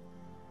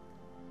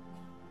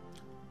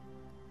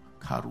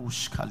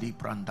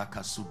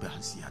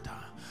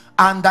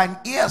 And thine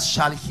ears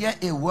shall hear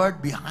a word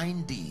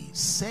behind thee,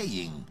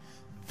 saying,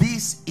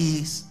 this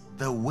is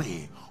the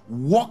way,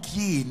 walk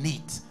ye in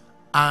it.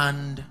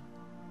 And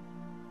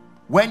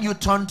when you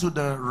turn to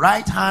the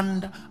right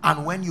hand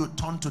and when you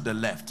turn to the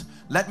left,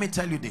 let me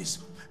tell you this,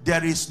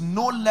 there is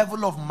no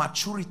level of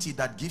maturity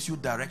that gives you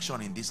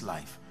direction in this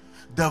life.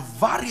 The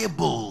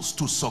variables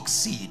to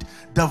succeed,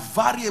 the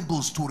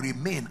variables to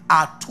remain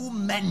are too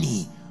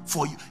many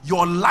for you.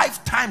 Your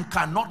lifetime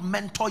cannot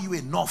mentor you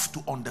enough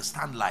to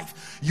understand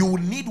life. You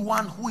need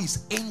one who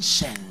is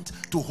ancient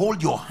to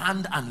hold your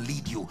hand and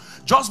lead you.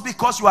 Just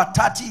because you are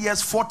 30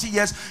 years, 40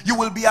 years, you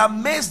will be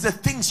amazed the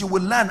things you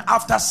will learn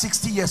after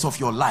 60 years of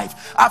your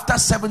life, after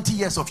 70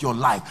 years of your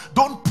life.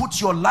 Don't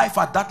put your life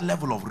at that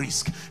level of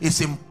risk.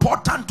 It's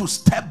important to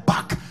step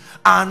back.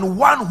 And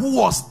one who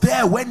was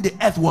there when the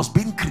earth was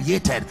being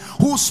created,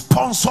 who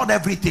sponsored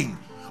everything,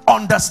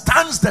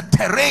 understands the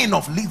terrain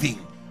of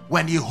living.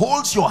 When he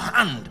holds your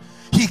hand,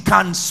 he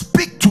can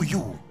speak to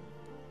you.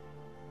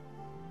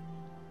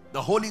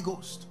 The Holy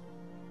Ghost.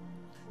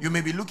 You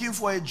may be looking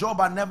for a job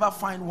and never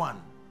find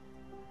one,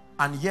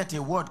 and yet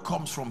a word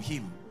comes from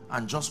him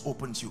and just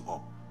opens you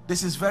up.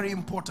 This is very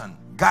important.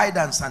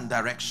 Guidance and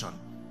direction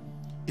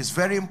is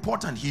very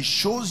important. He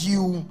shows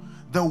you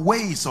the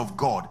ways of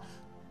God.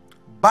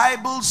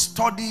 Bible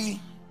study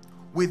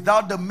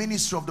without the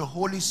ministry of the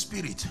Holy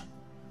Spirit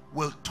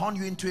will turn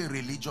you into a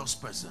religious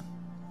person.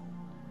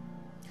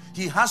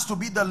 He has to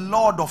be the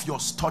Lord of your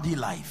study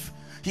life.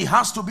 He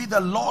has to be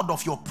the Lord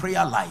of your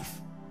prayer life.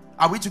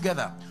 Are we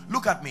together?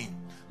 Look at me.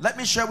 Let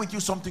me share with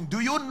you something. Do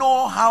you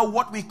know how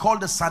what we call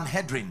the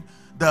Sanhedrin,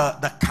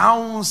 the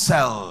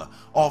council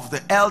of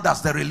the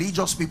elders, the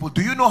religious people,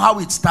 do you know how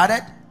it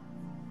started?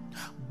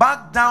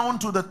 Back down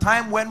to the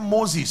time when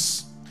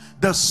Moses,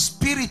 the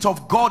Spirit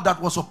of God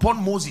that was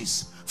upon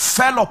Moses,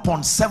 fell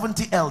upon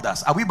 70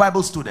 elders. Are we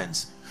Bible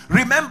students?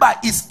 Remember,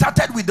 it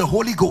started with the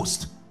Holy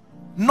Ghost,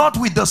 not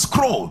with the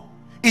scroll.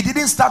 It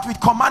didn't start with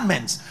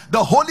commandments.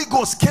 The Holy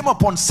Ghost came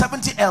upon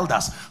 70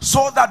 elders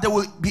so that they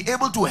will be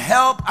able to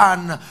help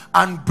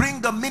and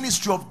bring the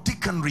ministry of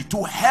deaconry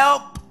to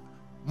help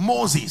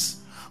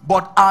Moses.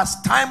 But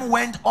as time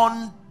went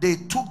on, they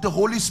took the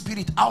Holy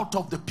Spirit out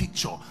of the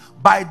picture.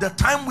 By the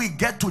time we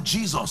get to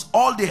Jesus,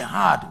 all they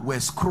had were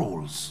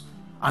scrolls,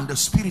 and the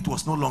Spirit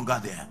was no longer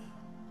there.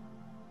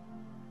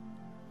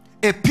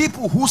 A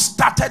people who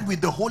started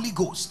with the Holy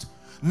Ghost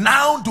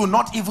now do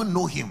not even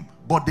know him,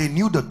 but they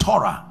knew the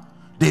Torah,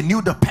 they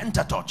knew the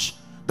Pentateuch,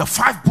 the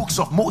 5 books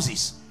of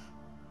Moses.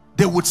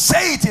 They would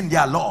say it in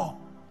their law.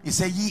 He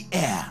said, ye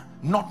err,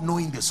 not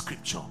knowing the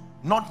scripture.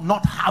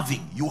 Not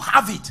having. You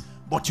have it,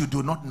 but you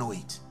do not know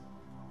it.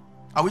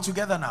 Are we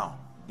together now?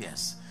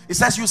 Yes. It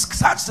says, you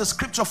search the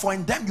scripture, for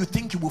in them you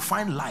think you will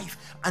find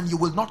life, and you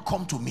will not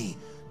come to me.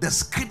 The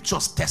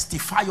scriptures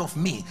testify of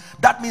me.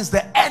 That means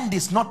the end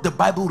is not the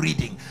Bible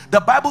reading.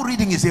 The Bible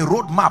reading is a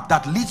roadmap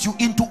that leads you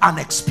into an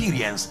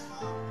experience.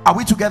 Are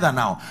we together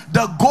now?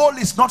 The goal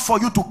is not for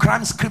you to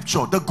cram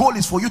scripture. The goal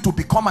is for you to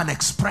become an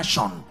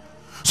expression.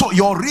 So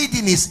your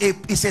reading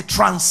is a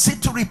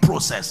transitory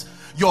process.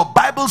 Your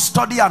Bible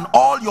study and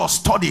all your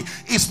study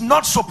is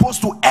not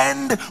supposed to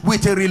end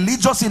with a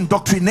religious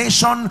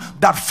indoctrination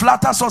that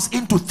flatters us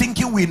into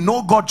thinking we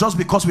know God just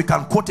because we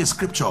can quote a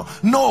scripture.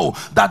 No,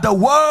 that the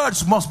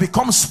words must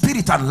become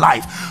spirit and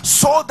life,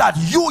 so that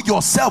you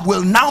yourself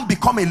will now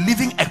become a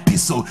living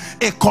epistle,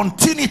 a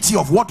continuity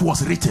of what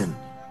was written.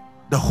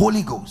 The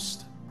Holy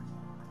Ghost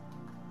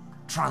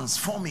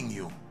transforming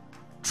you,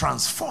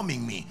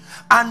 transforming me.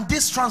 And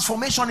this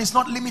transformation is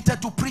not limited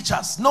to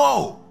preachers.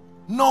 No,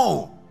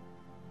 no.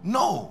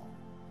 No.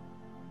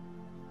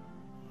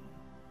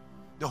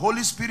 The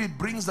Holy Spirit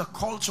brings the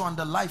culture and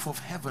the life of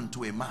heaven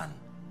to a man.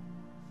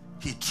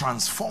 He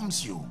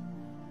transforms you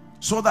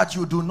so that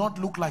you do not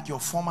look like your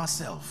former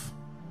self.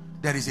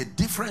 There is a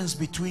difference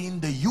between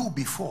the you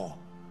before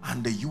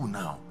and the you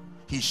now.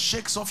 He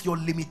shakes off your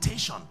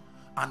limitation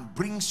and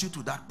brings you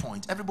to that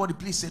point. Everybody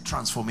please say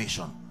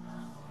transformation.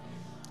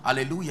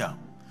 Hallelujah.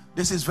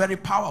 This is very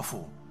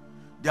powerful.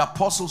 The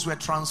apostles were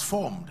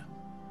transformed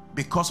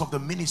because of the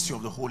ministry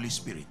of the Holy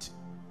Spirit.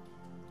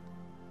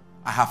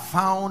 I have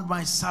found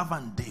my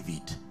servant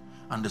David,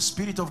 and the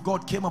Spirit of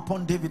God came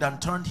upon David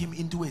and turned him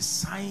into a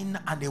sign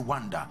and a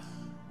wonder.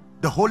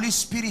 The Holy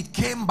Spirit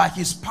came by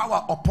his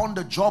power upon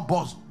the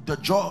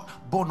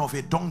jawbone of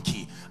a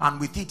donkey, and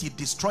with it he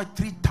destroyed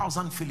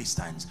 3,000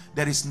 Philistines.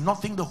 There is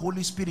nothing the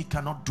Holy Spirit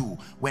cannot do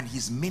when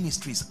his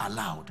ministry is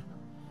allowed.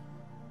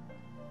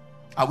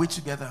 Are we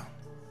together?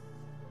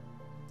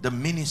 The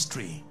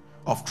ministry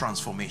of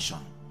transformation.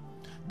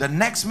 The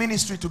next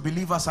ministry to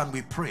believers, and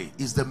we pray,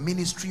 is the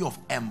ministry of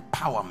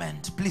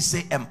empowerment. Please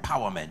say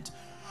empowerment.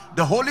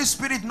 The Holy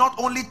Spirit not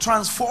only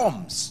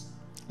transforms,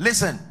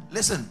 listen,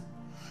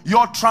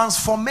 your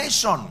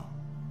transformation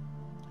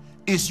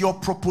is your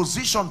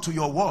proposition to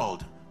your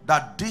world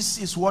that this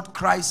is what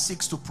Christ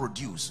seeks to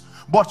produce,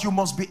 but you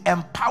must be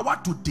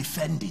empowered to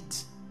defend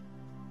it.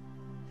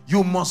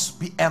 You must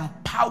be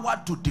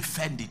empowered to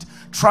defend it.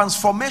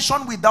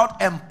 Transformation without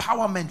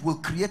empowerment will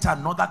create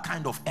another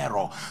kind of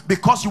error,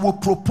 because you will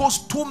propose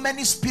too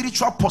many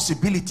spiritual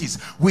possibilities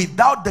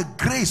without the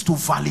grace to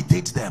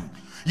validate them.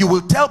 You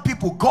will tell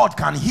people God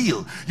can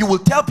heal. You will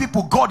tell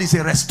people God is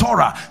a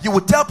restorer. You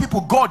will tell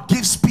people God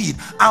gives speed,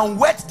 and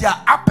whet their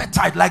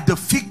appetite like the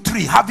fig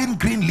tree having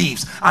green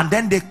leaves, and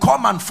then they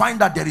come and find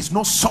that there is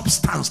no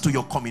substance to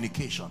your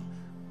communication.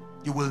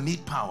 You will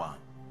need power.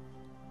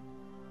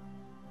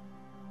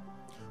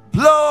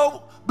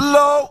 Blow,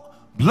 blow,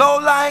 Blow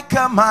like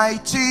a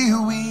mighty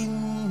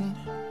wind,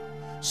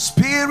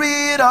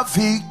 Spirit of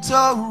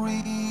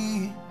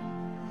victory,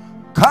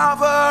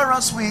 cover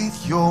us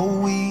with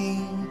your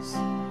wings.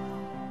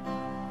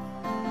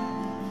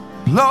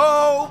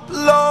 Blow,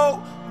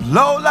 blow,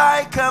 blow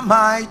like a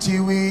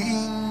mighty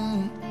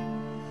wind,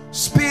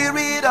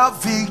 Spirit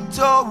of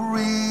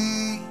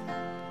victory,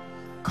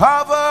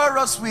 cover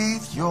us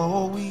with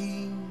your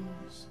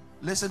wings.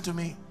 Listen to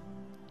me.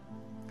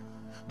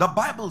 The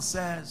Bible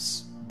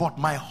says, but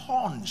my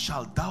horn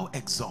shalt thou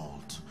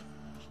exalt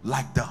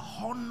like the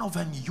horn of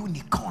an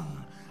unicorn,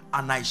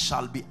 and I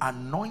shall be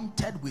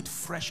anointed with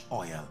fresh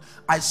oil.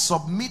 I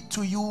submit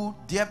to you,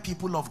 dear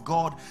people of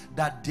God,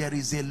 that there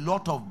is a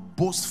lot of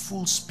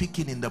boastful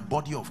speaking in the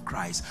body of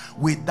Christ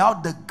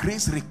without the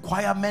grace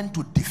requirement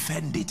to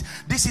defend it.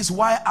 This is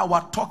why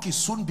our talk is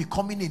soon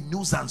becoming a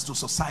nuisance to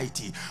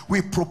society.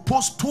 We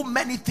propose too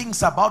many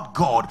things about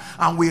God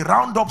and we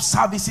round up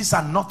services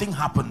and nothing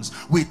happens.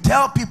 We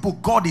tell people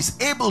God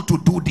is able to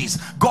do this,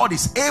 God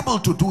is able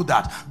to do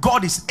that,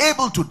 God is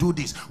able to do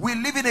this. We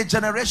live in a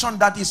generation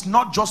that is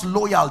not just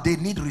loyal, they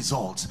need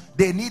results.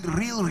 They need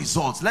real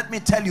results. Let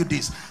me tell you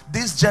this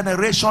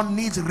generation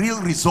needs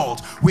real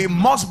results. We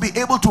must be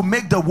able to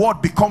make the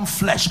word become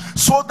flesh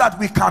so that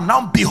we can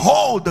now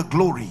behold the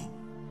glory.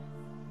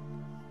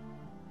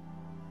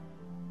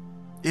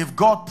 If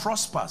God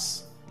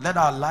prospers, let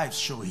our lives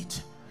show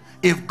it.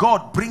 If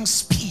God brings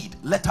speed,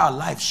 let our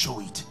lives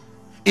show it.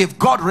 If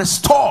God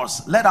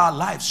restores, let our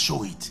lives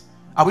show it.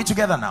 Are we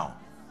together now?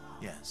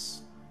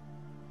 Yes.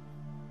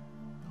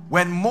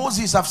 When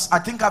Moses, I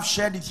think I've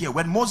shared it here,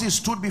 when Moses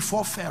stood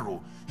before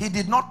Pharaoh, he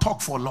did not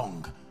talk for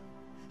long.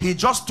 He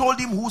just told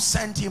him who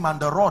sent him, and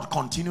the rod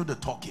continued the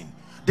talking.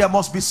 There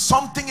must be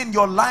something in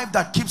your life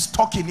that keeps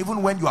talking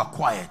even when you are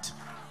quiet.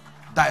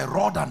 Thy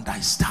rod and thy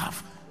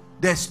staff.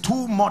 There's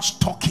too much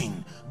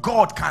talking.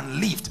 God can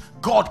lift,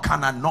 God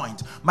can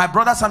anoint. My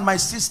brothers and my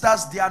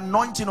sisters, the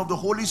anointing of the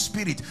Holy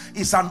Spirit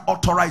is an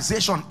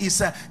authorization, it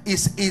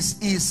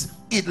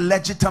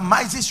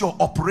legitimizes your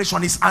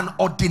operation, it's an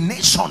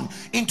ordination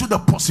into the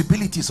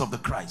possibilities of the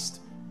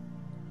Christ.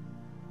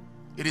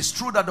 It is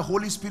true that the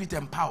Holy Spirit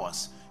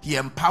empowers. He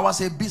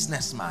empowers a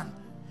businessman,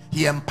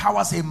 he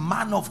empowers a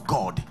man of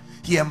God,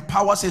 he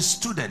empowers a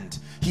student,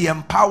 he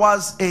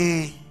empowers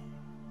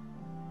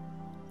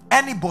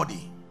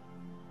anybody.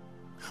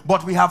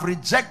 But we have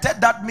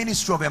rejected that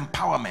ministry of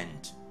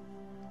empowerment.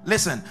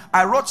 Listen,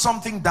 I wrote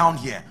something down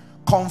here.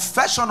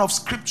 Confession of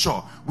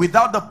scripture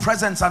without the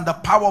presence and the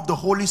power of the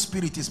Holy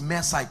Spirit is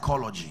mere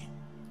psychology.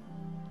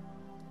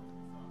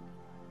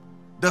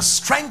 The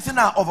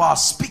strengthener of our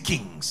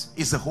speakings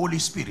is the Holy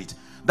Spirit.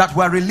 That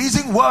we're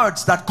releasing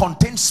words that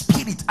contain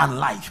spirit and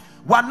life.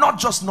 We're not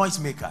just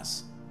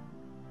noisemakers.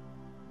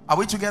 Are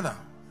we together?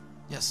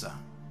 Yes, sir.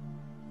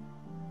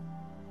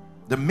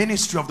 The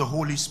ministry of the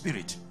Holy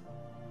Spirit.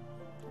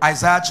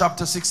 Isaiah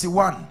chapter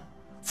 61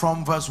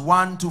 from verse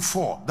 1 to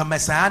 4, the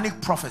messianic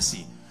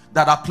prophecy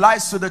that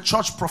applies to the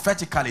church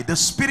prophetically. The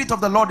Spirit of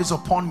the Lord is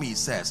upon me, it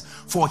says,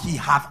 for he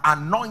hath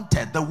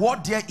anointed. The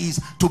word there is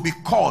to be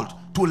called,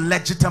 to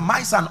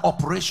legitimize an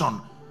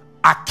operation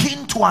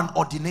akin to an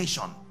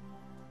ordination.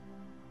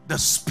 The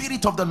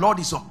Spirit of the Lord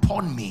is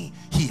upon me,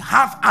 he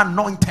hath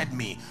anointed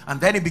me. And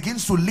then he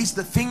begins to list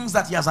the things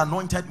that he has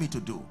anointed me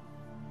to do.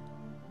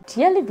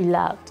 Dearly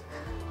beloved,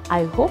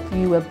 I hope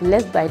you were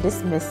blessed by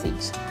this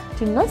message.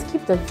 Do not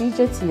keep the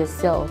video to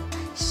yourself.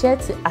 Share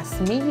to as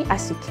many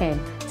as you can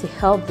to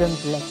help them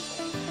bless.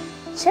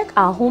 Check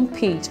our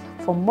homepage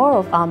for more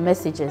of our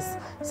messages.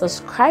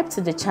 Subscribe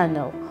to the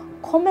channel,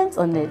 comment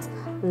on it,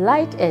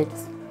 like it.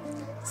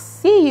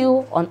 See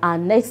you on our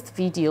next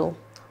video.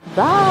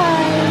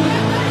 Bye.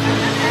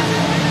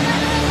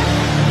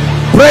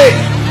 Pray,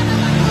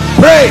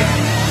 pray,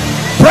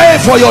 pray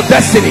for your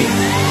destiny.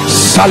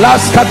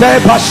 Salaskade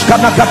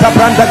bashkana kata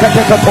branda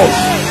kate katos.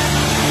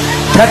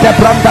 Kate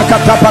branda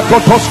kata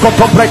pakotos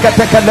koto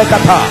brekete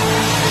kelekata.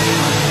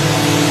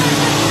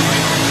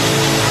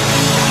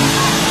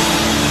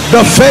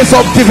 The phase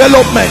of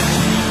development.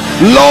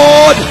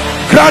 Lord,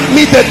 grant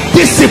me the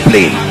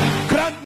discipline